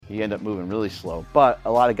you end up moving really slow. But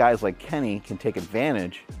a lot of guys like Kenny can take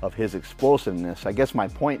advantage of his explosiveness. I guess my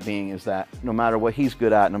point being is that no matter what he's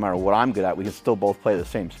good at, no matter what I'm good at, we can still both play the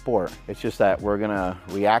same sport. It's just that we're gonna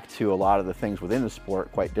react to a lot of the things within the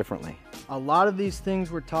sport quite differently. A lot of these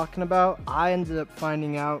things we're talking about, I ended up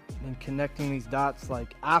finding out and connecting these dots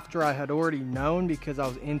like after I had already known, because I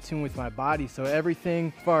was in tune with my body. So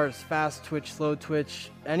everything as far as fast twitch, slow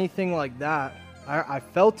twitch, anything like that, I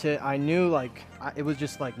felt it. I knew, like, it was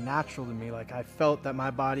just like natural to me. Like, I felt that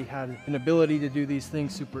my body had an ability to do these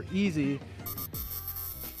things super easy.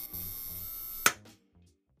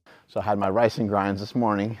 So I had my rice and grinds this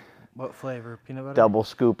morning. What flavor? Peanut butter? Double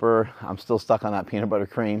scooper. I'm still stuck on that peanut butter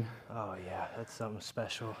cream. Oh yeah, that's something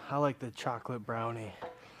special. I like the chocolate brownie.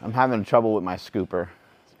 I'm having trouble with my scooper,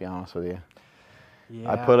 to be honest with you. Yeah.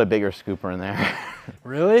 I put a bigger scooper in there.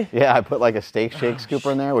 Really? Yeah, I put like a steak shake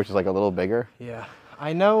scooper in there, which is like a little bigger. Yeah,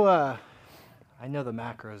 I know the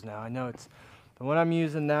macros now. I know it's, the one I'm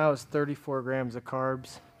using now is 34 grams of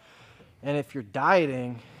carbs. And if you're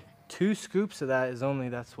dieting, 2 scoops of that is only,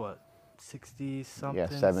 that's what, 60 something? Yeah,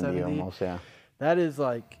 70 almost, yeah. That is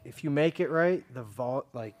like, if you make it right,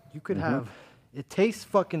 like you could have, it tastes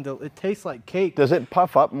it tastes like cake. Does it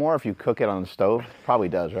puff up more if you cook it on the stove? Probably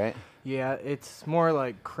does, right? Yeah, it's more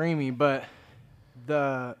like creamy, but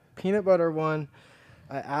the peanut butter one,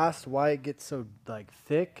 I asked why it gets so like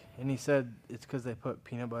thick, and he said it's because they put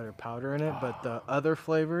peanut butter powder in it. But the other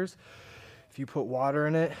flavors, if you put water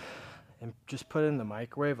in it and just put it in the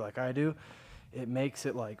microwave like I do, it makes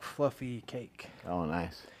it like fluffy cake. Oh,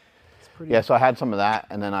 nice. It's pretty. Yeah, so I had some of that,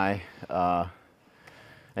 and then I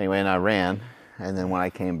ran, and then when I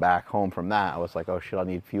came back home from that, I was like, oh shit, I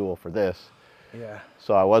need fuel for this. Yeah.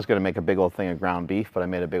 So I was gonna make a big old thing of ground beef, but I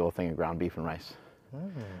made a big old thing of ground beef and rice.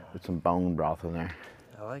 With some bone broth in there.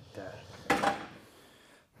 I like that.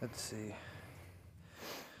 Let's see.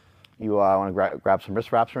 You want to grab some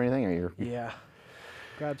wrist wraps or anything? Or you're... Yeah.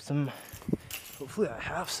 Grab some. Hopefully I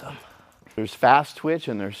have some. There's fast twitch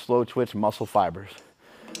and there's slow twitch muscle fibers.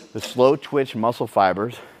 The slow twitch muscle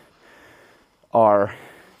fibers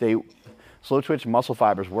slow twitch muscle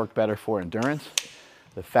fibers work better for endurance.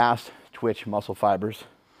 The fast twitch muscle fibers,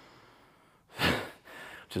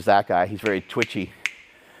 which is that guy, he's very twitchy.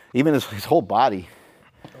 Even his whole body,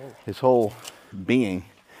 his whole being,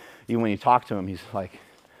 even when you talk to him, he's like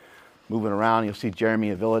moving around. You'll see Jeremy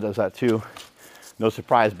Avila does that too. No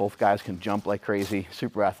surprise, both guys can jump like crazy,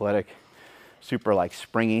 super athletic, super like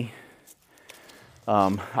springy.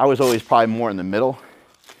 I was always probably more in the middle,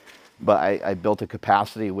 but I built a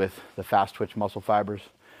capacity with the fast twitch muscle fibers.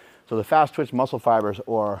 So the fast twitch muscle fibers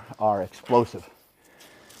are explosive.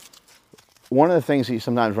 One of the things that you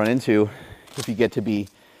sometimes run into if you get to be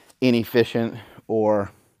inefficient,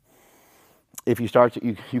 or if you start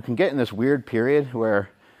to, you can get in this weird period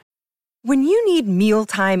where when you need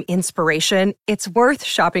mealtime inspiration, it's worth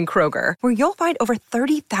shopping Kroger, where you'll find over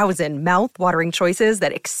 30,000 mouth-watering choices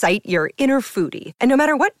that excite your inner foodie. And no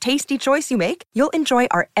matter what tasty choice you make, you'll enjoy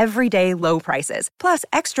our everyday low prices, plus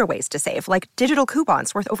extra ways to save, like digital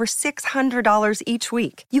coupons worth over $600 each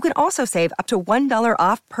week. You can also save up to $1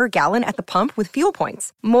 off per gallon at the pump with fuel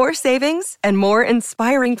points. More savings and more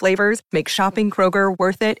inspiring flavors make shopping Kroger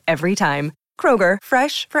worth it every time. Kroger,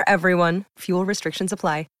 fresh for everyone. Fuel restrictions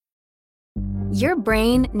apply. Your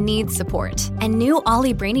brain needs support, and new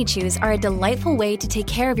Ollie Brainy Chews are a delightful way to take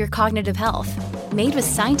care of your cognitive health. Made with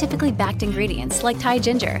scientifically backed ingredients like Thai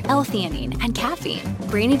ginger, L-theanine, and caffeine,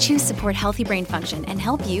 Brainy Chews support healthy brain function and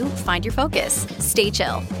help you find your focus, stay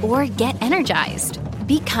chill, or get energized.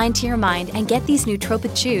 Be kind to your mind and get these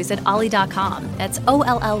nootropic chews at ollie.com. That's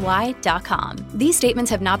OLLY.com. These statements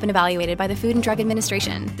have not been evaluated by the Food and Drug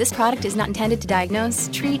Administration. This product is not intended to diagnose,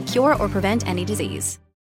 treat, cure, or prevent any disease.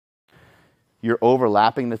 you're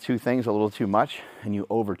overlapping the two things a little too much and you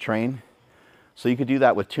overtrain. So you could do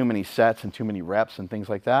that with too many sets and too many reps and things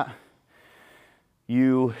like that.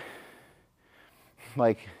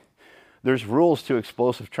 There's rules to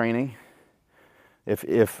explosive training.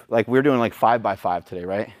 If like we're doing like 5x5 today,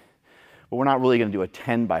 right? But we're not really going to do a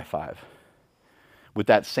 10x5 with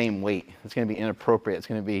that same weight. It's going to be inappropriate.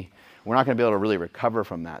 We're not going to be able to really recover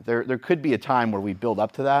from that. There could be a time where we build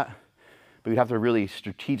up to that, but you'd have to really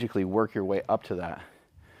strategically work your way up to that.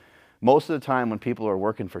 Most of the time when people are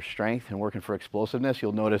working for strength and working for explosiveness,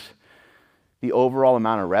 you'll notice the overall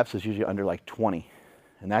amount of reps is usually under like 20.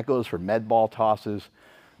 And that goes for med ball tosses,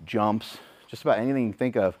 jumps, just about anything you can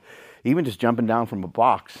think of. Even just jumping down from a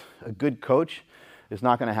box. A good coach is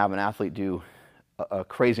not going to have an athlete do a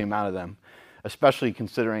crazy amount of them, especially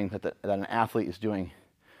considering that an athlete is doing,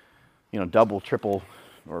 double, triple,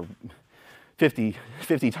 or 50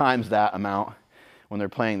 times that amount when they're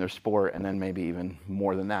playing their sport, and then maybe even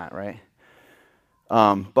more than that, right?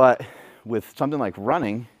 But with something like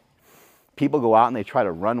running, people go out and they try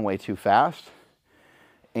to run way too fast,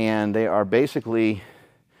 and they are basically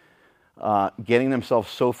getting themselves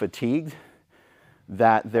so fatigued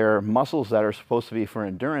that their muscles that are supposed to be for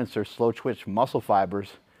endurance, their slow twitch muscle fibers,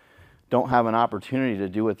 don't have an opportunity to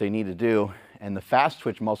do what they need to do, and the fast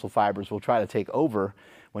twitch muscle fibers will try to take over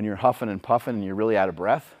when you're huffing and puffing and you're really out of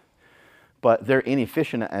breath, but they're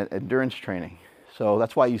inefficient at endurance training. So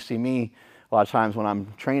that's why you see me a lot of times when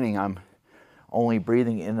I'm training, I'm only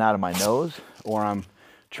breathing in and out of my nose, or I'm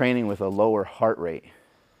training with a lower heart rate.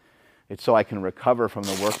 It's so I can recover from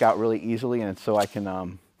the workout really easily, and it's so I can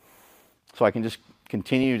just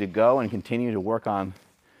continue to go and continue to work on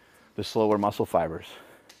the slower muscle fibers.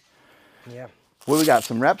 Yeah. What we got,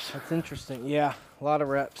 some reps? That's interesting. Yeah, a lot of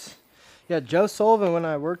reps. Yeah, Joe Sullivan, when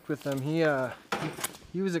I worked with him, he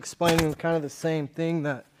was explaining kind of the same thing,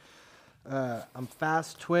 that I'm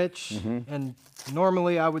fast twitch, and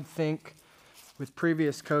normally I would think with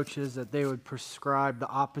previous coaches that they would prescribe the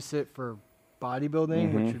opposite for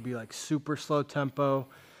bodybuilding, which would be like super slow tempo,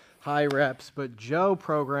 high reps, but Joe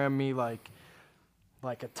programmed me like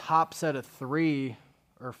a top set of 3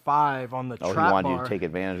 or 5 on the trap bar. He wanted you to take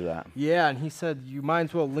advantage of that. Yeah, and he said you might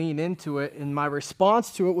as well lean into it, and my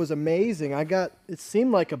response to it was amazing. It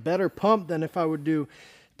seemed like a better pump than if I would do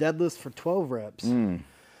deadlifts for 12 reps. It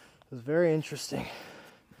was very interesting.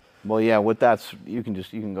 Well, yeah, you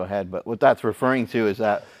can go ahead, but what that's referring to is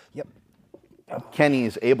that Kenny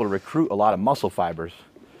is able to recruit a lot of muscle fibers.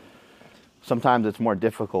 Sometimes it's more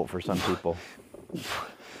difficult for some people.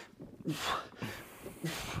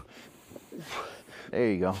 There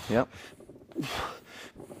you go. Yep.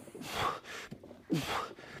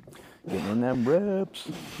 Getting in them reps.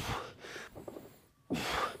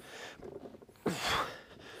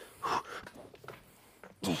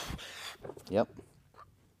 Yep.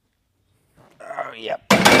 Oh, yep.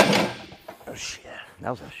 Oh, shit.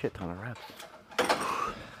 That was a shit ton of reps.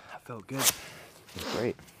 That felt good. That's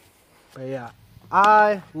great. But yeah,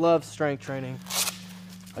 I love strength training.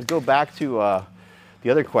 I'd go back to the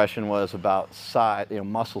other question was about size,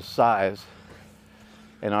 muscle size,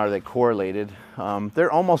 and are they correlated?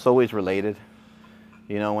 They're almost always related.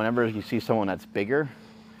 Whenever you see someone that's bigger,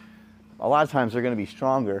 a lot of times they're going to be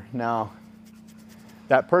stronger. Now,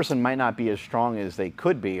 that person might not be as strong as they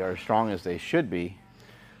could be or as strong as they should be.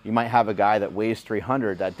 You might have a guy that weighs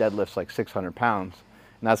 300 that deadlifts like 600 pounds,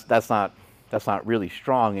 and that's not really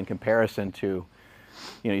strong in comparison to,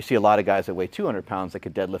 you see a lot of guys that weigh 200 pounds that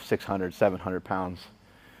could deadlift 600, 700 pounds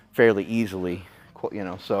fairly easily,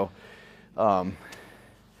 so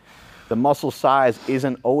the muscle size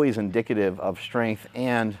isn't always indicative of strength,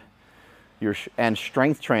 and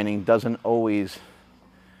strength training doesn't always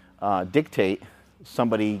dictate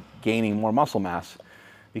somebody gaining more muscle mass,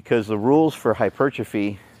 because the rules for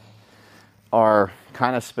hypertrophy are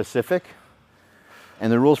kind of specific,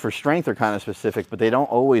 and the rules for strength are kind of specific, but they don't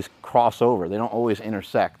always cross over. They don't always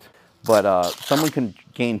intersect. But someone can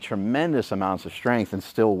gain tremendous amounts of strength and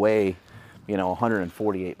still weigh,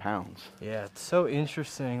 148 pounds. Yeah, it's so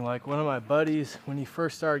interesting. Like one of my buddies, when he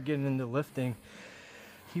first started getting into lifting,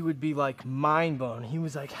 he would be like mind blown. He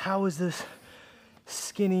was like, how is this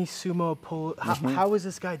skinny sumo pull? How is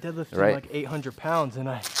this guy deadlifting like 800 pounds? And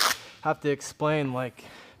I have to explain, like,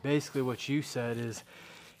 basically what you said is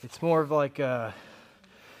it's more of like they're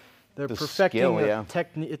perfecting a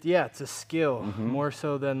technique. Yeah, it's a skill more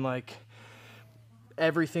so than like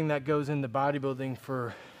everything that goes into bodybuilding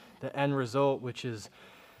for the end result, which is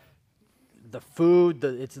the food.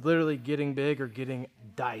 It's literally getting big or getting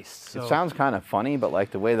diced. So. It sounds kind of funny, but like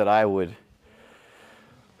the way that I would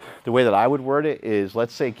word it is,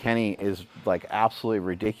 let's say Kenny is like absolutely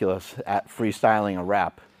ridiculous at freestyling a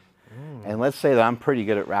rap, and let's say that I'm pretty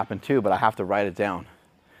good at rapping too, but I have to write it down.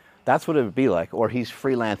 That's what it would be like. Or he's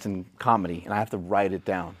freelancing comedy, and I have to write it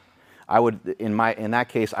down. I would, in that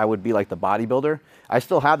case, I would be like the bodybuilder. I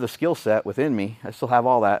still have the skill set within me. I still have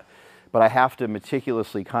all that, but I have to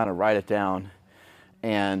meticulously kind of write it down,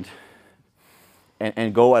 and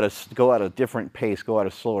go at a different pace, go at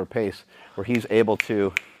a slower pace, where he's able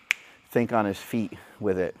to think on his feet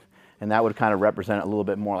with it, and that would kind of represent a little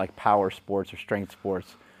bit more like power sports or strength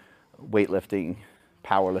sports, weightlifting,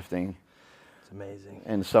 powerlifting. Amazing.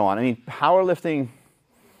 And so on. I mean, powerlifting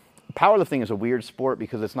is a weird sport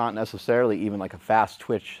because it's not necessarily even like a fast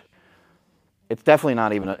twitch. It's definitely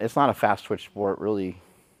not even it's not a fast twitch sport, really.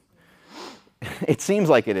 It seems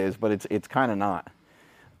like it is, but it's kind of not,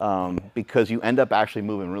 because you end up actually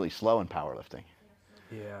moving really slow in powerlifting.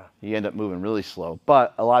 Yeah. You end up moving really slow.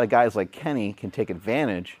 But a lot of guys like Kenny can take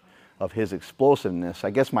advantage of his explosiveness. I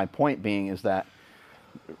guess my point being is that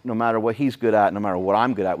no matter what he's good at, no matter what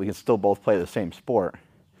I'm good at, we can still both play the same sport.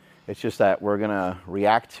 It's just that we're going to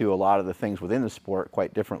react to a lot of the things within the sport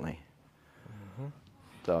quite differently.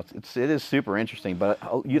 So it is super interesting. But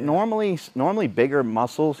normally bigger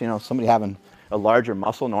muscles, you know, somebody having a larger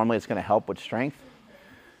muscle, normally it's going to help with strength.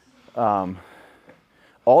 All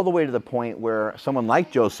the way to the point where someone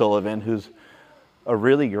like Joe Sullivan, who's a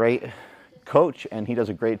really great coach, and he does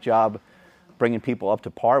a great job bringing people up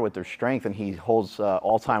to par with their strength, and he holds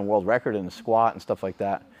all-time world record in the squat and stuff like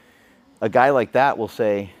that. A guy like that will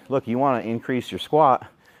say, look, you want to increase your squat,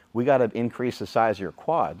 we got to increase the size of your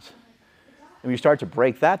quads. And when you start to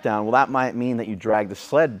break that down, well, that might mean that you drag the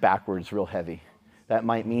sled backwards real heavy. That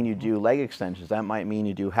might mean you do leg extensions. That might mean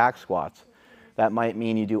you do hack squats. That might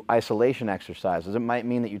mean you do isolation exercises. It might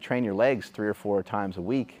mean that you train your legs 3 or 4 times a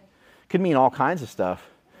week. It could mean all kinds of stuff.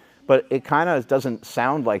 But it kind of doesn't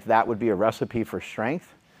sound like that would be a recipe for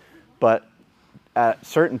strength. But at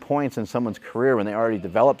certain points in someone's career, when they already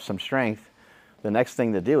developed some strength, the next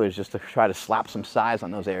thing to do is just to try to slap some size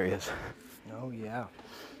on those areas. Oh, yeah.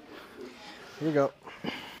 Here we go.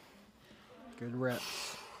 Good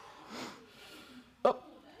reps. Oh,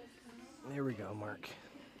 there we go, Mark.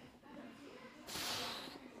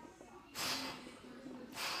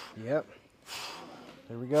 Yep.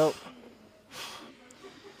 There we go.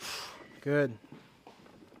 Good.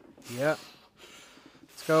 Yep.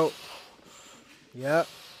 Let's go. Yep.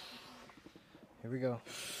 Here we go.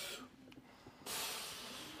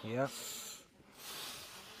 Yep.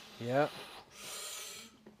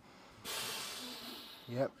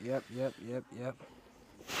 Yep. Yep.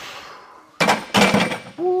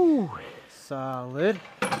 Woo. Solid.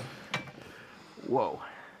 Whoa.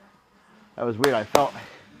 That was weird. I felt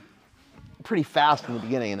pretty fast in the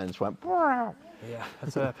beginning and then just went. Yeah,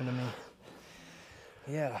 that's what happened to me.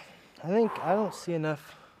 Yeah, I don't see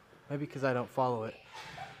enough, maybe because I don't follow it.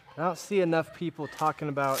 I don't see enough people talking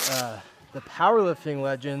about the powerlifting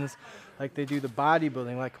legends like they do the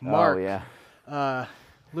bodybuilding, like Mark. Oh, yeah.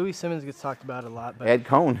 Louis Simmons gets talked about a lot. But Ed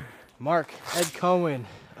Cohn. Mark, Ed Cohen.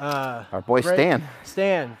 Our boy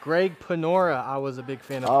Stan. Greg Panora, I was a big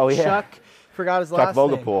fan of. Oh, yeah. Chuck, forgot his last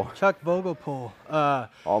name. Chuck Vogelpool.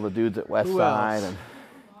 All the dudes at Westside.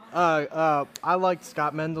 And I liked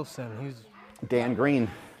Scott Mendelson. He was Dan Green.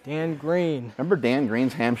 Remember Dan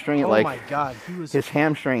Green's hamstring? Oh, my God. He was his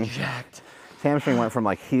hamstring. Jacked. His hamstring went from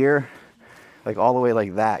like here, like all the way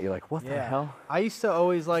like that. You're like, what the hell? I used to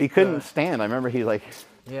always like. He couldn't stand. I remember he like.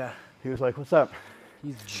 Yeah. He was like, what's up?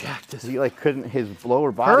 He's jacked as. He like couldn't, his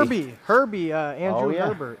lower body. Herbie, Andrew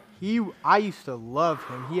Herbert. I used to love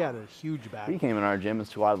him. He had a huge back. He came in our gym and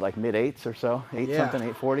squatted like mid-8s or so,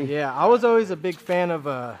 840. Yeah, I was always a big fan of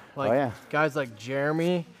guys like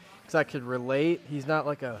Jeremy, because I could relate. He's not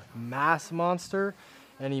like a mass monster,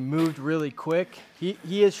 and he moved really quick. He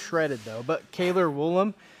is shredded though. But Kaylor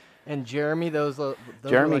Woolham and Jeremy, those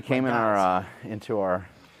Jeremy like came into our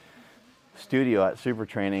studio at Super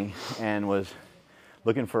Training and was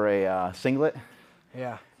looking for a singlet.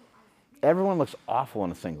 Yeah. Everyone looks awful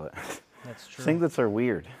in a singlet. That's true. Singlets are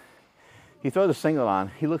weird. He throws a singlet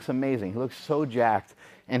on. He looks amazing. He looks so jacked.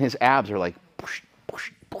 And his abs are like, push,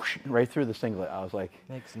 push, push, right through the singlet. I was like,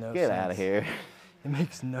 makes no get sense. Out of here. It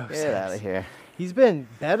makes no sense. Get out of here. He's been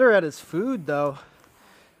better at his food, though.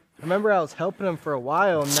 I remember I was helping him for a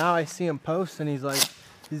while, and now I see him post, and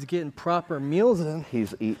he's getting proper meals in.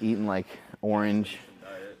 He's eating like orange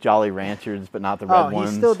Jolly Ranchers, but not the red ones.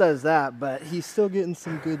 He still does that, but he's still getting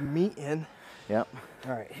some good meat in. Yep.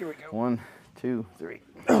 All right, here we go. 1, 2, 3.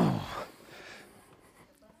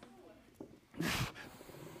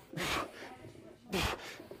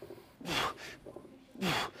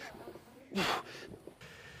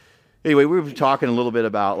 Anyway, we were talking a little bit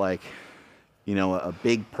about like, you know, a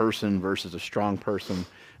big person versus a strong person.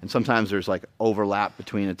 And sometimes there's like overlap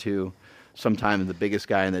between the two. Sometimes the biggest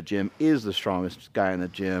guy in the gym is the strongest guy in the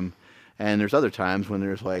gym. And there's other times when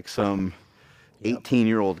there's like some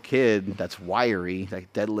 18-year-old kid that's wiry,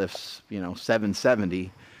 that deadlifts,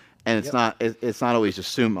 770. And it's not always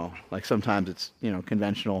just sumo. Like sometimes it's,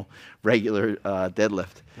 conventional, regular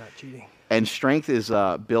deadlift. Not cheating. And strength is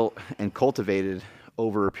built and cultivated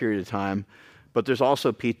over a period of time. But there's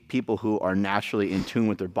also people who are naturally in tune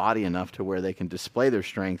with their body enough to where they can display their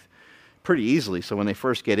strength pretty easily. So when they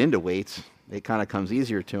first get into weights, it kind of comes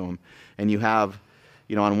easier to them. And you have,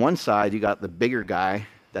 on one side, you got the bigger guy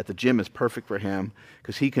that the gym is perfect for him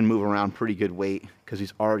because he can move around pretty good weight because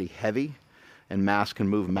he's already heavy and mass can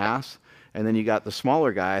move mass. And then you got the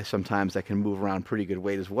smaller guy sometimes that can move around pretty good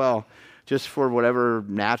weight as well, just for whatever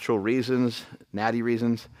natural reasons, natty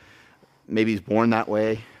reasons. Maybe he's born that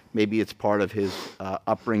way. maybe it's part of his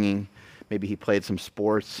upbringing. Maybe he played some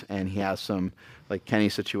sports and he has some, like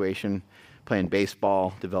Kenny's situation, playing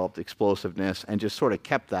baseball, developed explosiveness, and just sort of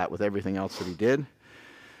kept that with everything else that he did.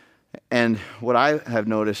 And what I have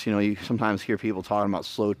noticed, you sometimes hear people talking about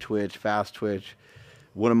slow twitch, fast twitch.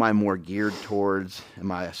 What am I more geared towards? Am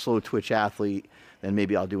I a slow twitch athlete? Then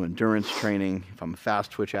maybe I'll do endurance training. If I'm a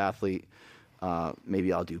fast twitch athlete,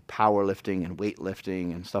 maybe I'll do powerlifting and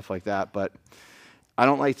weightlifting and stuff like that. But I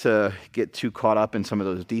don't like to get too caught up in some of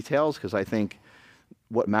those details, because I think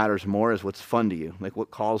what matters more is what's fun to you, like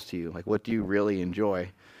what calls to you, like what do you really enjoy.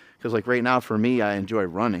 Because like right now for me, I enjoy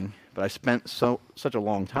running, but I spent such a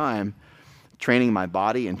long time training my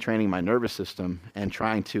body and training my nervous system and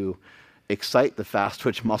trying to excite the fast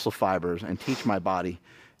twitch muscle fibers and teach my body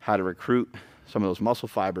how to recruit some of those muscle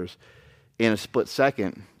fibers in a split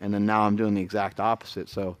second. And then now I'm doing the exact opposite.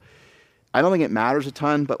 So I don't think it matters a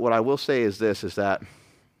ton, but what I will say is this, is that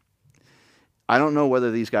I don't know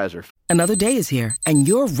whether these guys are... Another day is here, and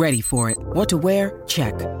you're ready for it. What to wear?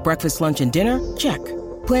 Check. Breakfast, lunch, and dinner? Check.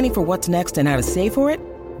 Planning for what's next and how to save for it?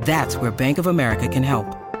 That's where Bank of America can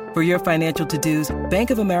help. For your financial to-dos, Bank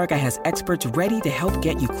of America has experts ready to help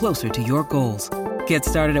get you closer to your goals. Get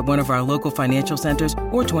started at one of our local financial centers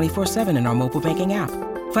or 24/7 in our mobile banking app.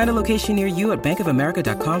 Find a location near you at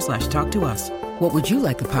bankofamerica.com/talktous. What would you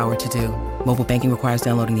like the power to do? Mobile banking requires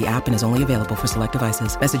downloading the app and is only available for select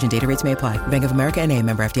devices. Message and data rates may apply. Bank of America N.A.,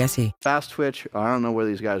 member FDIC. Fast twitch, I don't know whether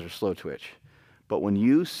these guys are slow twitch, but when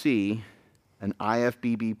you see an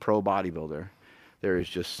IFBB pro bodybuilder, there is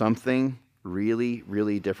just something really,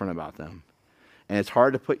 really different about them. And it's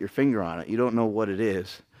hard to put your finger on it. You don't know what it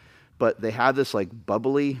is, but they have this like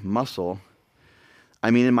bubbly muscle. I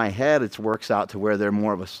mean, in my head, it works out to where they're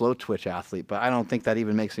more of a slow twitch athlete, but I don't think that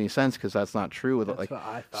even makes any sense, because that's not true. With like,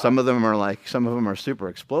 some of them are super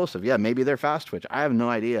explosive. Yeah, maybe they're fast twitch. I have no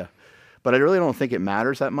idea, but I really don't think it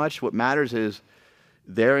matters that much. What matters is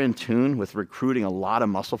they're in tune with recruiting a lot of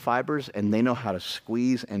muscle fibers, and they know how to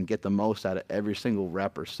squeeze and get the most out of every single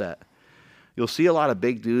rep or set. You'll see a lot of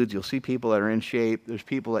big dudes. You'll see people that are in shape. There's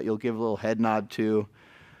people that you'll give a little head nod to.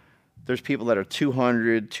 There's people that are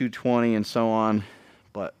 200, 220, and so on.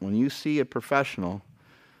 But when you see a professional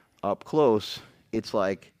up close, it's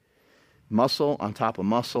like muscle on top of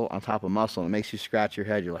muscle on top of muscle. And it makes you scratch your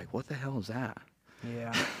head. You're like, what the hell is that?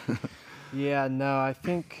 Yeah. Yeah, no, I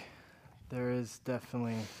think there is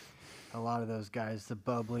definitely a lot of those guys, the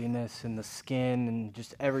bubbliness and the skin and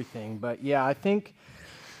just everything. But yeah, I think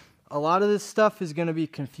a lot of this stuff is going to be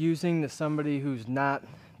confusing to somebody who's not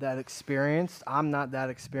that experienced. I'm not that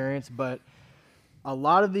experienced, but a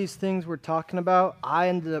lot of these things we're talking about, I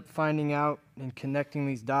ended up finding out and connecting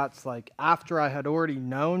these dots like after I had already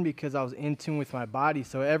known, because I was in tune with my body.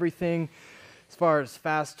 So everything as far as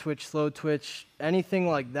fast twitch, slow twitch, anything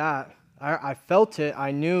like that, I felt it.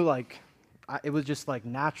 I knew it was just like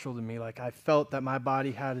natural to me. Like I felt that my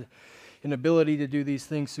body had an ability to do these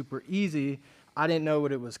things super easy. I didn't know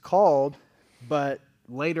what it was called, but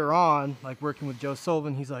later on, like working with Joe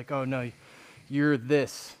Sullivan, he's like, oh no, you're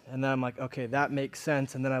this. And then I'm like, okay, that makes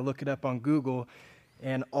sense. And then I look it up on Google,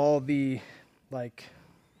 and all the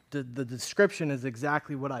description is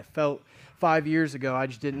exactly what I felt 5 years ago. I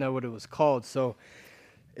just didn't know what it was called. So,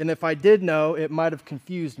 and if I did know, it might have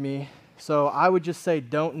confused me. So I would just say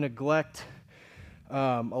don't neglect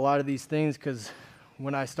a lot of these things, because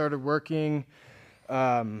when I started working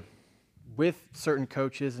with certain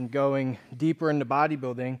coaches and going deeper into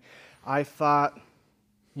bodybuilding, I thought,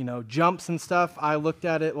 jumps and stuff, I looked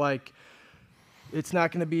at it like it's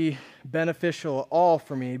not going to be beneficial at all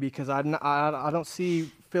for me, because I don't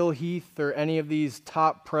see Phil Heath or any of these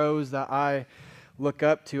top pros that I look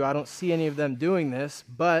up to. I don't see any of them doing this,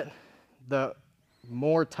 but the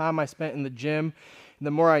more time I spent in the gym, the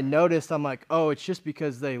more I noticed, I'm like, oh, it's just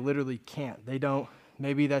because they literally can't. They don't,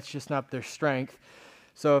 maybe that's just not their strength.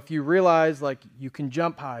 So if you realize like you can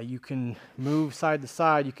jump high, you can move side to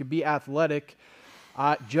side, you could be athletic,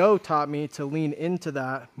 Joe taught me to lean into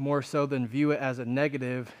that more so than view it as a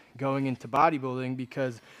negative going into bodybuilding,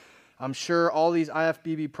 because I'm sure all these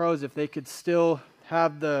IFBB pros, if they could still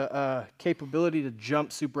have the capability to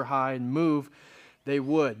jump super high and move, they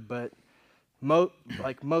would. But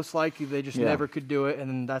most likely they just never could do it, and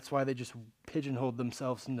then that's why they just pigeonholed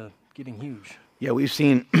themselves into getting huge. Yeah, we've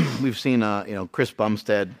seen Chris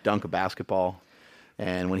Bumstead dunk a basketball.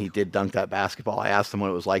 And when he did dunk that basketball, I asked him what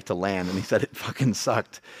it was like to land, and he said it fucking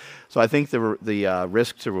sucked. So I think the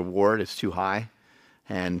risk to reward is too high.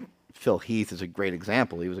 And Phil Heath is a great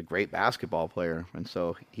example. He was a great basketball player, and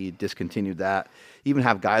so he discontinued that. Even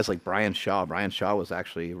have guys like Brian Shaw. Brian Shaw was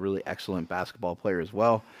actually a really excellent basketball player as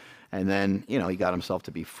well. And then, you know, he got himself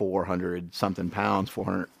to be 400 something pounds,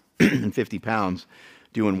 450 pounds,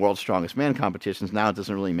 doing world's strongest man competitions. Now it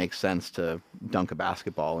doesn't really make sense to dunk a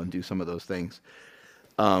basketball and do some of those things.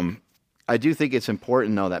 I do think it's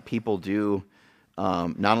important, though, that people do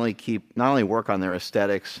not only work on their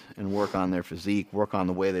aesthetics and work on their physique, work on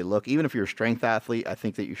the way they look. Even if you're a strength athlete, I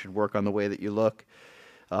think that you should work on the way that you look.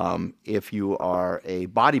 If you are a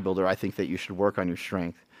bodybuilder, I think that you should work on your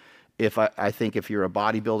strength. I think if you're a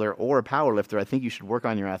bodybuilder or a powerlifter, I think you should work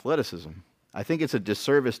on your athleticism. I think it's a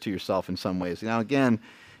disservice to yourself in some ways. Now, again,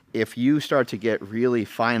 if you start to get really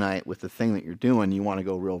finite with the thing that you're doing, you want to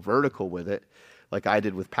go real vertical with it, like I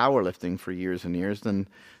did with powerlifting for years and years, then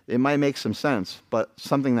it might make some sense. But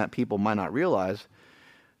something that people might not realize,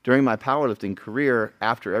 during my powerlifting career,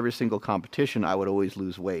 after every single competition, I would always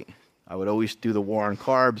lose weight. I would always do the war on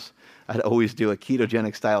carbs. I'd always do a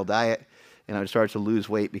ketogenic style diet, and I would start to lose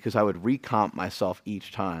weight because I would recomp myself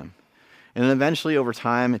each time. And then eventually over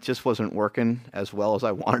time, it just wasn't working as well as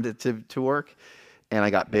I wanted it to work. And I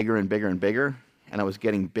got bigger and bigger and bigger, and I was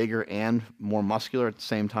getting bigger and more muscular at the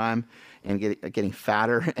same time, and getting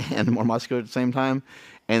fatter and more muscular at the same time.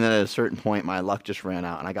 And then at a certain point, my luck just ran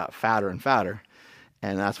out, and I got fatter and fatter.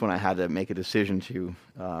 And that's when I had to make a decision to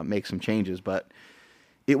make some changes. But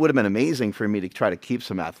it would have been amazing for me to try to keep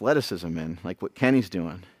some athleticism in, like what Kenny's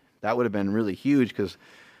doing. That would have been really huge, because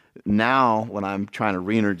now when I'm trying to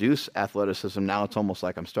reintroduce athleticism, now it's almost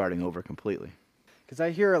like I'm starting over completely. Because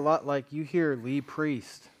I hear a lot, like you hear Lee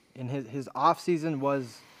Priest, and his off-season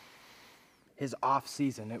was his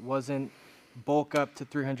off-season. It wasn't bulk up to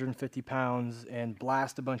 350 pounds and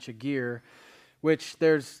blast a bunch of gear, which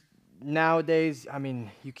there's nowadays, I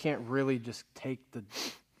mean, you can't really just take the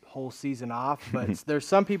whole season off, but there's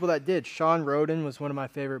some people that did. Sean Roden was one of my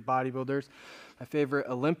favorite bodybuilders, my favorite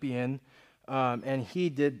Olympian, and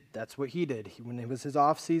that's what he did. When it was his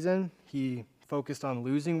off-season, he focused on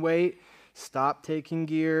losing weight, stopped taking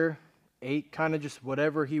gear, ate kind of just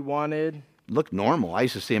whatever he wanted. Looked normal. I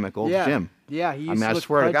used to see him at Gold's Gym. Yeah, he used to I look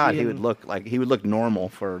swear to God, pudgy he would look normal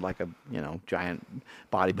for like a, giant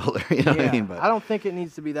bodybuilder. You know what I mean? But I don't think it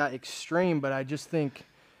needs to be that extreme, but I just think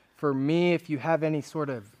for me, if you have any sort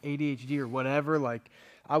of ADHD or whatever, like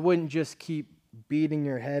I wouldn't just keep beating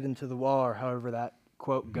your head into the wall, or however that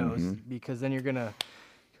quote goes, because then you're going to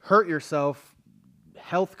hurt yourself.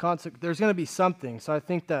 There's going to be something. So I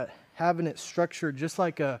think that having it structured just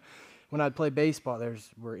like when I'd play baseball,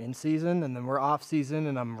 we're in season and then we're off season,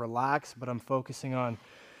 and I'm relaxed, but I'm focusing on,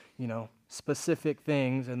 specific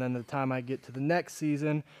things. And then the time I get to the next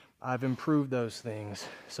season, I've improved those things.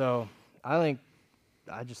 So I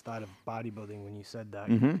just thought of bodybuilding when you said that,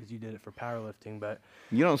 because you did it for powerlifting, but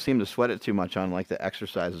you don't seem to sweat it too much on like the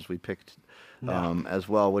exercises we picked as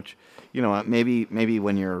well, which, maybe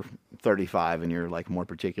when you're 35 and you're like more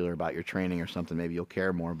particular about your training or something, maybe you'll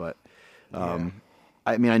care more. But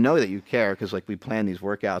I mean, I know that you care, because like we plan these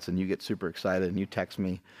workouts and you get super excited and you text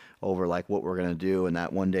me over like what we're going to do. And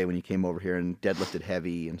that one day when you came over here and deadlifted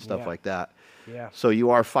heavy and stuff like that. Yeah. So you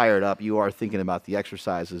are fired up. You are thinking about the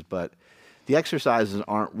exercises, but the exercises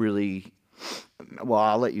aren't really, well,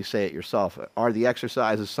 I'll let you say it yourself. Are the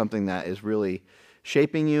exercises something that is really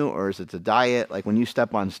shaping you, or is it the diet? Like when you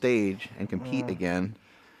step on stage and compete again,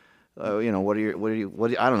 I don't know, what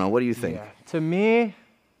do you think? Yeah. To me,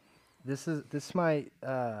 this might,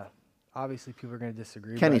 obviously people are going to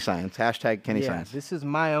disagree. Kenny Science, hashtag Kenny Science. This is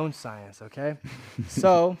my own science, okay?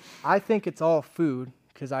 So I think it's all food,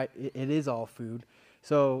 because it is all food.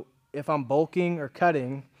 So if I'm bulking or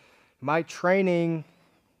cutting, my training,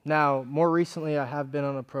 now more recently I have been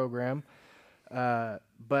on a program,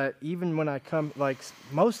 but even when I come, like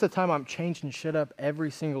most of the time I'm changing shit up every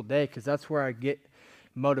single day, because that's where I get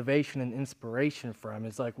motivation and inspiration from.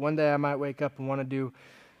 It's like one day I might wake up and want to do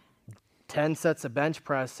 10 sets of bench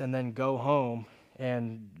press and then go home,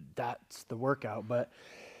 and that's the workout. But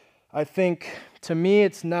I think to me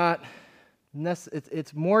it's not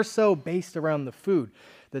it's more so based around the food.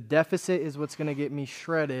 The deficit is what's going to get me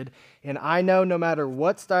shredded, and I know no matter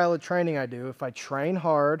what style of training I do, if I train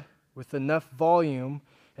hard with enough volume,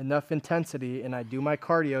 enough intensity, and I do my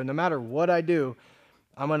cardio, no matter what I do,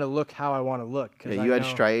 I'm going to look how I want to look. Yeah, you had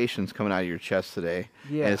striations coming out of your chest today.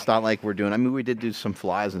 Yeah. And it's not like we did do some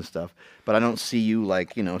flies and stuff, but I don't see you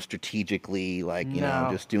like, strategically, like,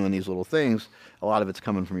 just doing these little things. A lot of it's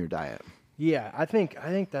coming from your diet. Yeah, I think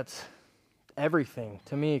that's everything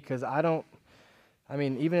to me, because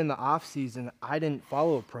even in the off season, I didn't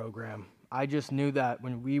follow a program. I just knew that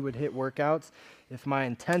when we would hit workouts, if my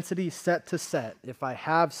intensity set to set, if I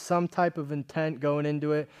have some type of intent going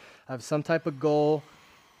into it, I have some type of goal,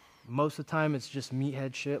 most of the time it's just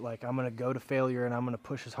meathead shit. Like I'm going to go to failure and I'm going to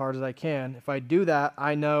push as hard as I can. If I do that,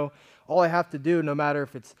 I know all I have to do, no matter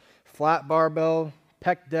if it's flat barbell,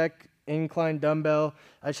 pec deck, incline dumbbell,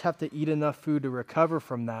 I just have to eat enough food to recover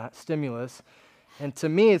from that stimulus. And to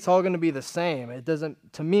me, it's all going to be the same.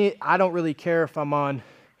 To me, I don't really care if I'm on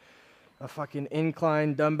a fucking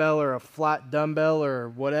incline dumbbell or a flat dumbbell or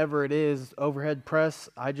whatever it is, overhead press.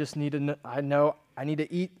 I just need to, I know I need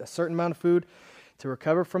to eat a certain amount of food to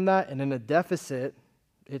recover from that. And in a deficit,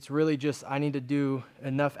 it's really just, I need to do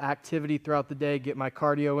enough activity throughout the day, get my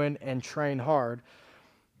cardio in and train hard.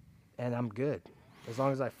 And I'm good. As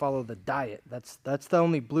long as I follow the diet. That's the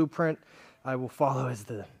only blueprint I will follow is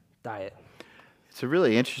the diet. It's a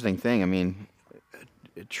really interesting thing. I mean,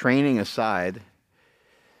 training aside,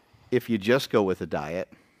 if you just go with a diet,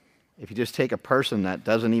 if you just take a person that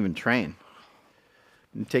doesn't even train,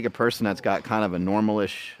 you take a person that's got kind of a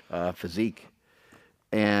normalish physique,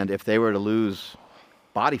 and if they were to lose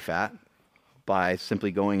body fat by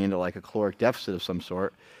simply going into like a caloric deficit of some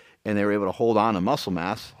sort, and they were able to hold on to muscle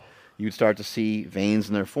mass, you'd start to see veins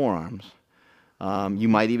in their forearms. You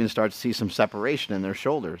might even start to see some separation in their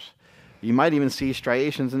shoulders. You might even see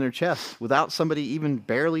striations in their chest without somebody even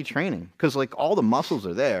barely training. Because like all the muscles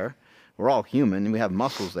are there. We're all human and we have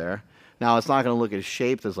muscles there. Now it's not going to look as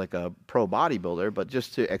shaped as like a pro bodybuilder, but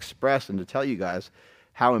just to express and to tell you guys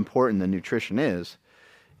how important the nutrition is,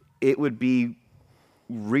 it would be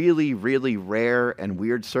really, really rare and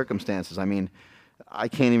weird circumstances. I mean, I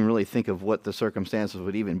can't even really think of what the circumstances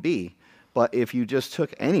would even be. But if you just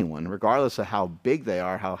took anyone, regardless of how big they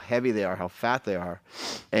are, how heavy they are, how fat they are,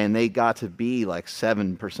 and they got to be like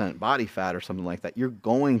 7% body fat or something like that, you're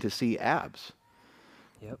going to see abs.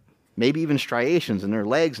 Yep. Maybe even striations in their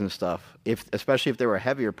legs and stuff, especially if they were a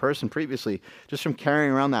heavier person previously, just from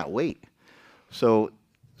carrying around that weight. So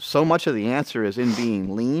much of the answer is in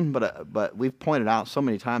being lean, but we've pointed out so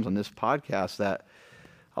many times on this podcast that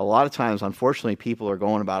a lot of times, unfortunately, people are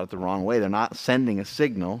going about it the wrong way. They're not sending a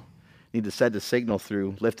signal. You need to send a signal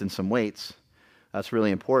through lifting some weights. That's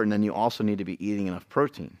really important. And you also need to be eating enough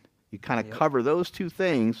protein. You kind of cover those two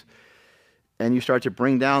things, and you start to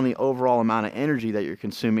bring down the overall amount of energy that you're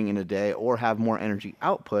consuming in a day or have more energy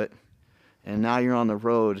output, and now you're on the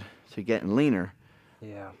road to getting leaner.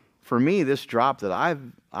 Yeah. For me, this drop that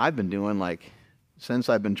I've been doing, like since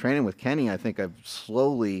I've been training with Kenny, I think I've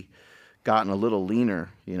slowly gotten a little leaner,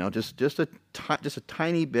 you know, just a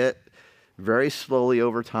tiny bit, very slowly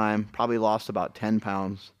over time. Probably lost about 10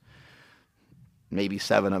 pounds, maybe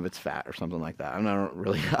 7 of it's fat or something like that. I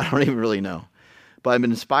don't even really know. But I've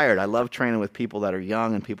been inspired. I love training with people that are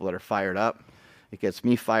young and people that are fired up. It gets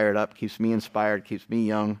me fired up, keeps me inspired, keeps me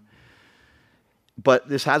young. But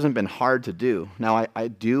this hasn't been hard to do. Now, I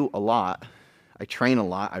do a lot. I train a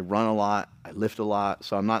lot. I run a lot. I lift a lot.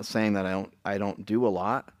 So I'm not saying that I don't do a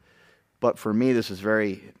lot. But for me, this is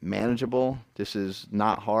very manageable. This is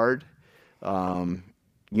not hard.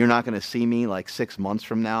 You're not going to see me like 6 months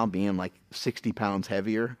from now being like 60 pounds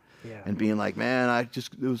heavier and being like, man,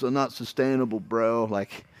 it was not sustainable, bro.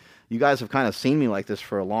 Like, you guys have kind of seen me like this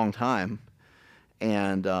for a long time.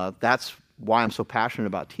 And that's why I'm so passionate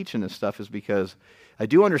about teaching this stuff, is because I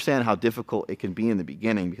do understand how difficult it can be in the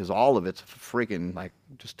beginning, because all of it's freaking like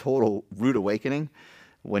just total rude awakening.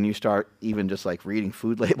 When you start even just like reading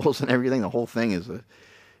food labels and everything, the whole thing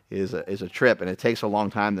is a trip, and it takes a long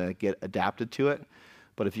time to get adapted to it.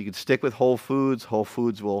 But if you could stick with whole foods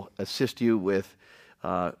will assist you with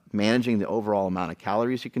managing the overall amount of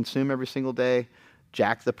calories you consume every single day.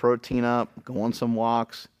 Jack the protein up, go on some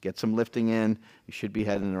walks, get some lifting in. You should be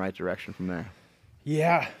heading in the right direction from there.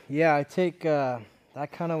 Yeah. I take, I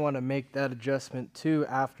kind of want to make that adjustment too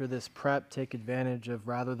after this prep, take advantage of,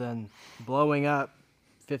 rather than blowing up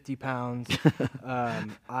 50 pounds.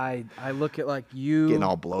 I look at like you getting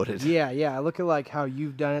all bloated. Yeah. I look at like how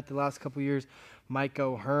you've done it the last couple of years, Mike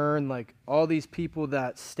O'Hearn, like all these people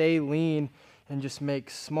that stay lean and just make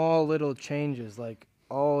small little changes, like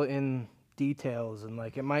all in details. And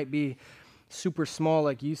like, it might be super small,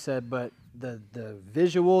 like you said, but the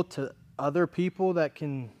visual to other people that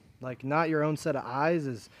can, like, not your own set of eyes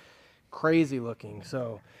is crazy looking.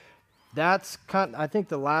 So that's I think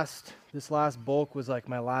this last bulk was like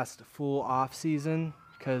my last full off season,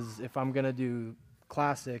 because if I'm going to do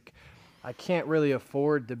classic, I can't really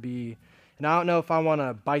afford to be, and I don't know if I want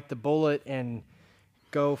to bite the bullet and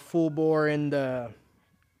go full bore into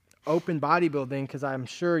open bodybuilding, because I'm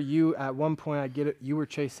sure you, at one point, I get it, you were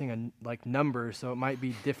chasing like numbers, so it might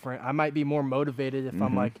be different. I might be more motivated if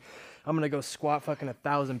I'm like, I'm going to go squat fucking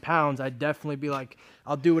 1,000 pounds. I'd definitely be like,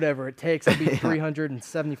 I'll do whatever it takes. I'll be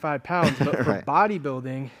 375 pounds. But for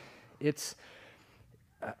bodybuilding,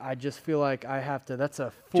 I just feel like I have to. That's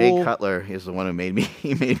a full. Jay Cutler is the one who made me.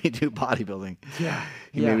 He made me do bodybuilding. Yeah.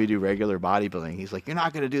 He made me do regular bodybuilding. He's like, "You're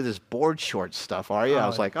not going to do this board short stuff, are you?" I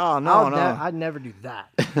was like, "Oh no, no." I'd never do that.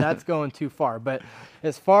 That's going too far. But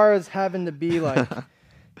as far as having to be like,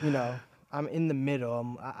 you know, I'm in the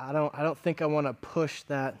middle. I don't think I want to push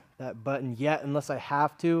that button yet, unless I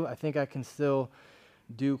have to. I think I can still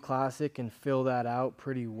do classic and fill that out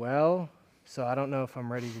pretty well. So I don't know if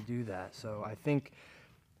I'm ready to do that. So I think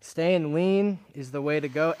staying lean is the way to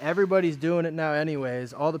go. Everybody's doing it now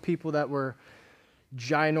anyways. All the people that were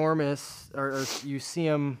ginormous, or you see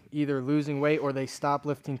them either losing weight or they stop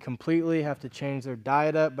lifting completely, have to change their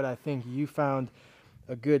diet up. But I think you found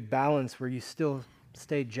a good balance where you still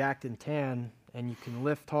stay jacked and tan and you can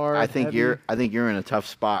lift hard. I think heavy. you're in a tough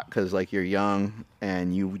spot because like you're young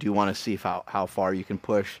and you do want to see how far you can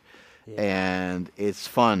push. Yeah. And it's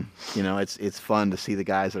fun, you know, it's fun to see the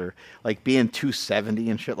guys that are like being 270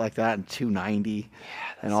 and shit like that and 290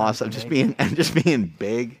 and all that stuff, just being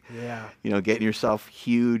big, you know, getting yourself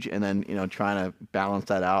huge and then, you know, trying to balance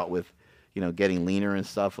that out with, you know, getting leaner and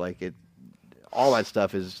stuff like it. All that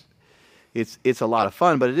stuff it's a lot of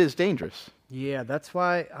fun, but it is dangerous. Yeah, that's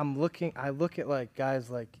why I look at like guys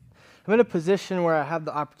like, I'm in a position where I have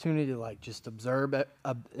the opportunity to like just observe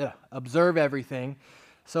everything.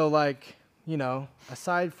 So like, you know,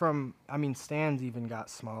 aside from, I mean, Stan's even got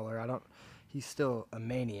smaller. He's still a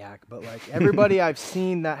maniac, but like everybody I've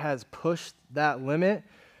seen that has pushed that limit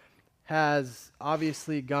has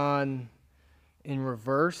obviously gone in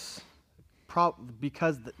reverse,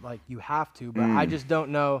 because like you have to, but I just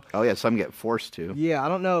don't know. Oh yeah, some get forced to. Yeah, I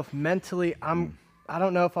don't know if mentally I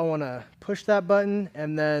don't know if I want to push that button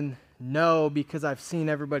and then because I've seen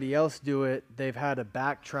everybody else do it, they've had to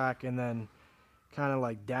backtrack and then kind of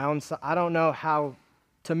like down. I don't know how,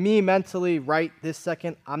 to me mentally right this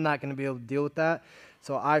second, I'm not going to be able to deal with that.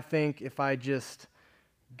 So I think if I just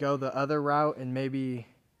go the other route and maybe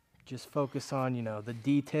just focus on, you know, the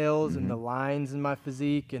details and the lines in my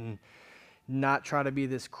physique and not try to be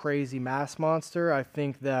this crazy mass monster, I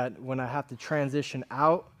think that when I have to transition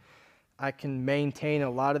out, I can maintain a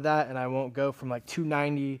lot of that and I won't go from like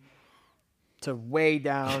 290 to way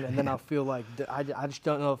down, and then I'll feel like I just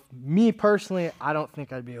don't know. Me personally, I don't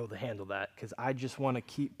think I'd be able to handle that because I just want to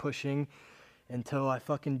keep pushing until I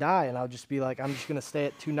fucking die, and I'll just be like, I'm just going to stay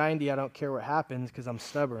at 290. I don't care what happens because I'm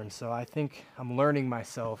stubborn. So I think I'm learning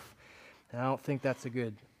myself, and I don't think that's a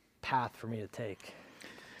good path for me to take.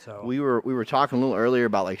 So we were talking a little earlier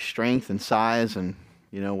about like strength and size and,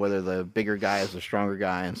 you know, whether the bigger guy is the stronger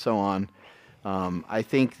guy and so on. I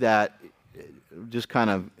think that just kind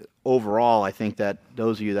of overall, I think that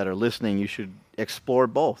those of you that are listening, you should explore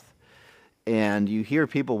both. And you hear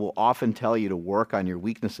people will often tell you to work on your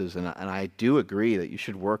weaknesses, and I do agree that you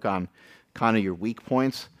should work on kind of your weak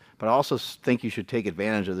points, but I also think you should take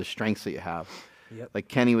advantage of the strengths that you have. Yep. Like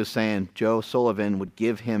Kenny was saying, Joe Sullivan would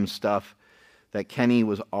give him stuff that Kenny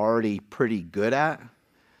was already pretty good at,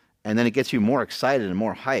 and then it gets you more excited and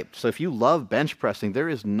more hyped. So if you love bench pressing, there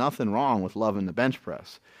is nothing wrong with loving the bench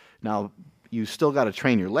press. Now, you still got to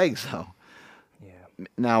train your legs, though. Yeah.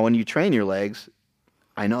 Now, when you train your legs,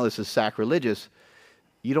 I know this is sacrilegious,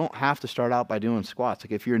 you don't have to start out by doing squats.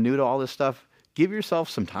 Like, if you're new to all this stuff, give yourself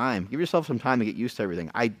some time. Give yourself some time to get used to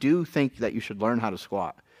everything. I do think that you should learn how to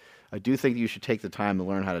squat. I do think that you should take the time to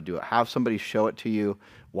learn how to do it. Have somebody show it to you.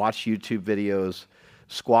 Watch YouTube videos.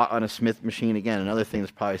 Squat on a Smith machine. Again, another thing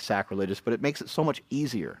that's probably sacrilegious, but it makes it so much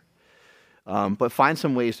easier. But find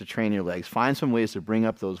some ways to train your legs. Find some ways to bring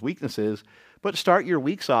up those weaknesses, but start your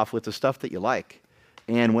weeks off with the stuff that you like.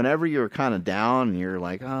 And whenever you're kind of down and you're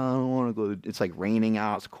like, oh, I don't want to go, it's like raining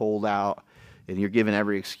out, it's cold out, and you're given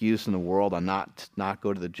every excuse in the world on not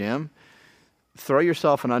go to the gym, throw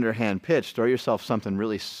yourself an underhand pitch. Throw yourself something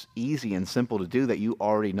really easy and simple to do that you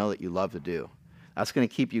already know that you love to do. That's going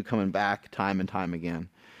to keep you coming back time and time again.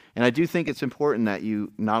 And I do think it's important that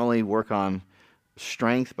you not only work on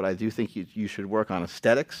strength, but I do think you should work on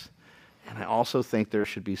aesthetics. And I also think there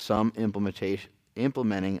should be some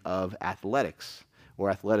implementing of athletics or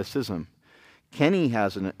athleticism. Kenny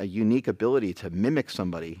has a unique ability to mimic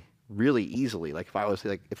somebody really easily. Like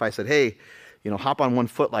if I said, hey, you know, hop on one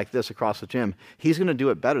foot like this across the gym, he's going to do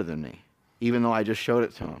it better than me, even though I just showed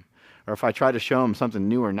it to him. Or if I try to show him something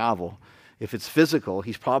new or novel, if it's physical,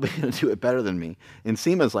 he's probably going to do it better than me. And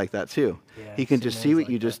Seema's like that too. Yeah, he can just see what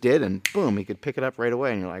you just did and boom, he could pick it up right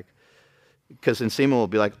away. And you're like, because Seema will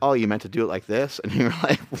be like, oh, you meant to do it like this? And you're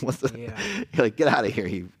like, what the? Yeah. You're like, get out of here,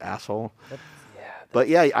 you asshole. But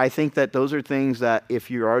yeah, I think that those are things that if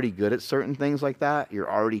you're already good at certain things like that, you're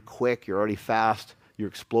already quick, you're already fast, you're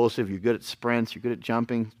explosive, you're good at sprints, you're good at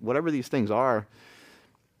jumping, whatever these things are,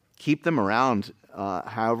 keep them around,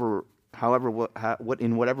 in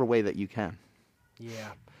whatever way that you can.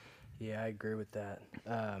 Yeah, I agree with that.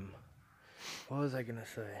 What was I gonna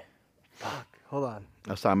say? Fuck, hold on.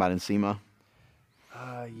 I was talking about enzema.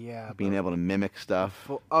 Yeah. Being able to mimic stuff.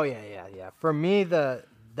 Oh yeah. For me,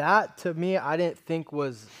 that to me, I didn't think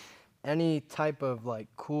was any type of like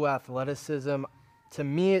cool athleticism. To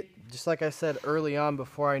me, just like I said early on,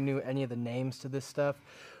 before I knew any of the names to this stuff,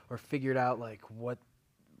 or figured out like what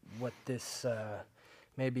this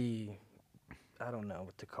maybe, I don't know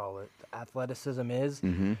what to call it, athleticism is.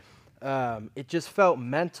 Mm-hmm. It just felt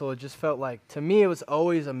mental. It just felt like, to me, it was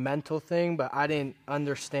always a mental thing, but I didn't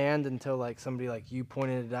understand until like somebody like you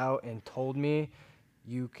pointed it out and told me,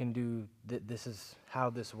 you can do this is how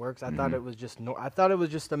this works. I thought it was just I thought it was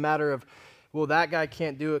just a matter of, well, that guy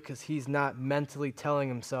can't do it because he's not mentally telling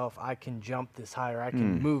himself, I can jump this higher, I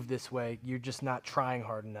can move this way. You're just not trying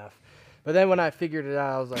hard enough. But then when I figured it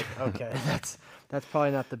out, I was like, okay, that's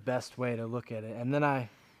probably not the best way to look at it. And then I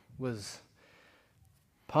was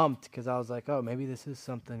pumped because I was like, oh, maybe this is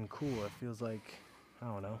something cool. It feels like, I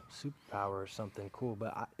don't know, superpower or something cool.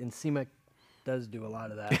 But enzema does do a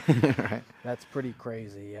lot of that. Right. That's pretty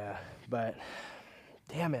crazy, yeah. But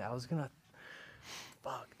damn it, I was gonna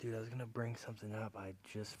bring something up. I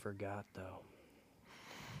just forgot though.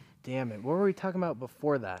 Damn it, what were we talking about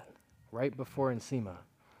before that? Right before enzema.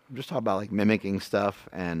 I'm just talking about like mimicking stuff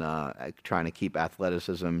and trying to keep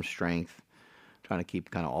athleticism, strength, trying to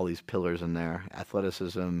keep kind of all these pillars in there.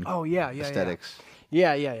 Athleticism. Oh yeah, aesthetics.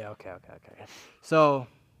 Yeah. Okay. So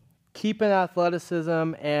keeping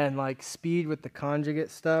athleticism and like speed with the conjugate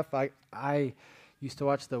stuff. I used to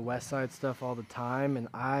watch the West Side stuff all the time, and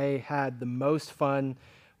I had the most fun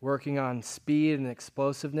working on speed and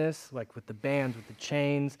explosiveness, like with the bands, with the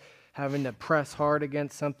chains, having to press hard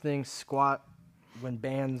against something, squat when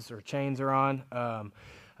bands or chains are on.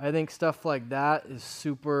 I think stuff like that is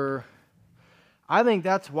super. I think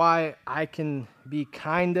that's why I can be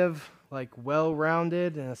kind of like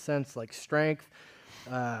well-rounded in a sense, like strength,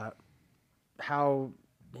 how,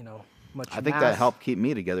 much I think mass. that helped keep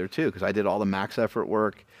me together too, because I did all the max effort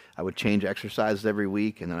work. I would change exercises every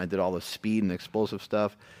week, and then I did all the speed and explosive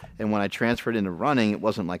stuff. And when I transferred into running, it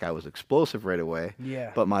wasn't like I was explosive right away.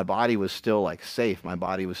 Yeah. But my body was still like safe. My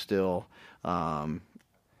body was still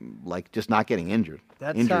like just not getting injured.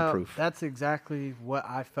 Injury proof. That's exactly what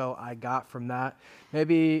I felt I got from that.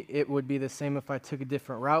 Maybe it would be the same if I took a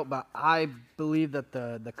different route, but I believe that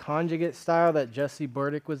the conjugate style that Jesse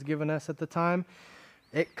Burdick was giving us at the time,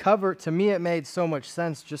 to me, it made so much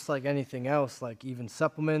sense, just like anything else, like even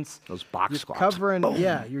supplements. Those box squats. Covering, Boom.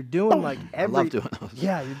 yeah, you're doing like I love doing those.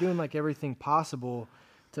 Yeah, you're doing like everything possible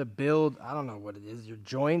to build, I don't know what it is, your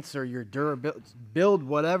joints or your durability, build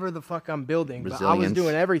whatever the fuck I'm building. Resilience. But I was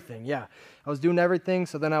doing everything, yeah. I was doing everything,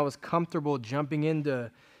 so then I was comfortable jumping into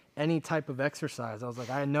any type of exercise. I was like,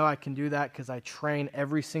 I know I can do that because I train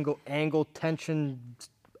every single angle, tension,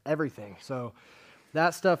 everything. So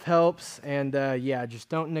that stuff helps, and yeah, just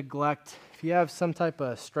don't neglect. If you have some type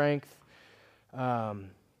of strength,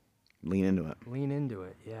 lean into it. Lean into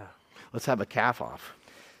it, yeah. Let's have a calf off.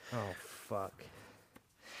 Oh, fuck.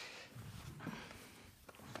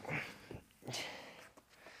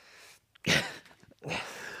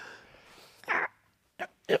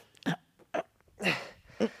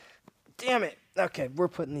 Damn it. Okay, we're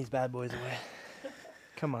putting these bad boys away.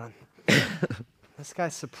 Come on. This guy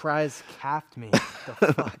surprise calfed me. What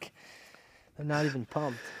the fuck? They're not even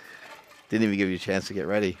pumped. Didn't even give you a chance to get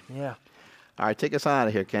ready. Yeah. All right, take us on out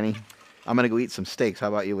of here, Kenny. I'm going to go eat some steaks. How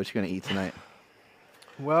about you? What you going to eat tonight?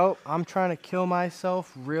 Well, I'm trying to kill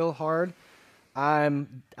myself real hard. I've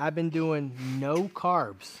been doing no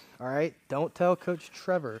carbs, all right? Don't tell Coach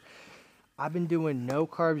Trevor. I've been doing no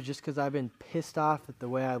carbs just because I've been pissed off at the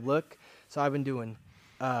way I look. So I've been doing,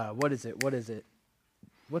 what is it?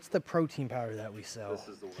 What's the protein powder that we sell?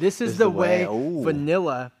 This is the way. Ooh.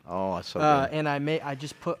 Vanilla. Oh, that's so good. And I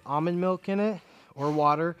just put almond milk in it or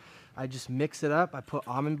water. I just mix it up. I put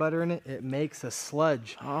almond butter in it. It makes a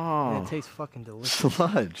sludge. Oh. And it tastes fucking delicious.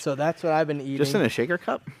 Sludge. So that's what I've been eating. Just in a shaker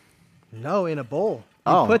cup? No, in a bowl.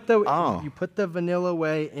 Oh. You put the vanilla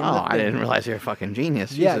whay in the thing. I didn't realize you're a fucking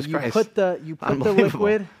genius. Yeah, Jesus you Christ. put the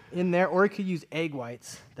liquid in there, or you could use egg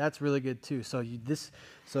whites. That's really good too. So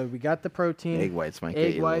we got the protein. Egg whites might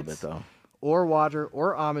get you a little bit though. Or water,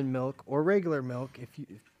 or almond milk, or regular milk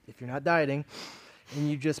if you're not dieting, and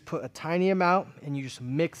you just put a tiny amount and you just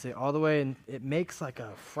mix it all the way, and it makes like a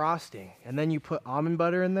frosting. And then you put almond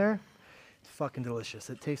butter in there. It's fucking delicious.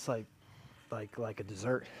 It tastes like a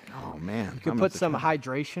dessert. Oh man. You could put some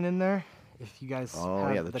hydration in there if you guys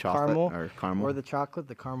have the the chocolate caramel or caramel. or the chocolate.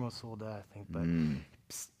 The caramel sold out, I think, but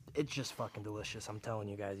it's just fucking delicious. I'm telling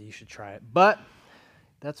you guys, you should try it. But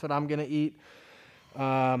that's what I'm gonna eat.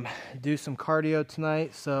 Do some cardio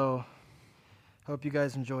tonight. So hope you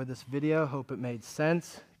guys enjoyed this video. Hope it made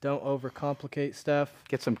sense. Don't overcomplicate stuff.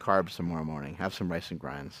 Get some carbs tomorrow morning. Have some rice and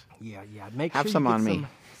grinds. Yeah. Make Have sure some you get on me.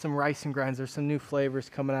 Some rice and grinds. There's some new flavors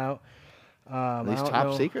coming out. Are these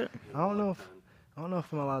top secret? I don't know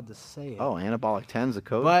if I'm allowed to say it. Oh, Anabolic 10's the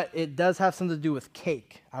code? But it does have something to do with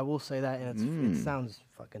cake. I will say that, and it sounds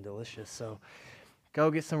fucking delicious. So go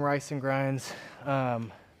get some rice and grinds.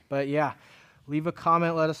 But yeah, leave a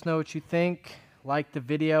comment. Let us know what you think. Like the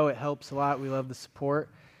video. It helps a lot. We love the support.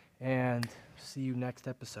 And see you next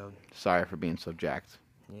episode. Sorry for being so jacked.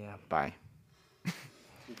 Yeah. Bye.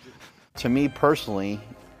 To me personally,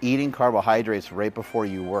 eating carbohydrates right before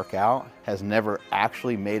you work out has never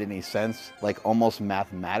actually made any sense, like almost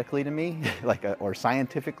mathematically to me, or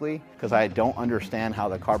scientifically, because I don't understand how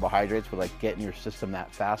the carbohydrates would like get in your system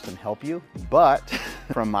that fast and help you. But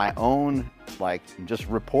from my own just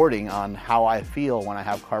reporting on how I feel when I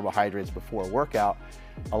have carbohydrates before a workout,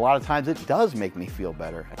 a lot of times it does make me feel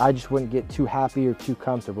better. I just wouldn't get too happy or too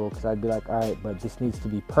comfortable because I'd be like, all right, but this needs to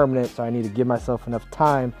be permanent, so I need to give myself enough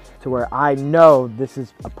time to where I know this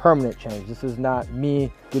is a permanent change. This is not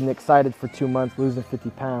me getting excited for 2 months, losing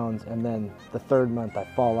 50 pounds, and then the third month I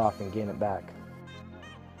fall off and gain it back.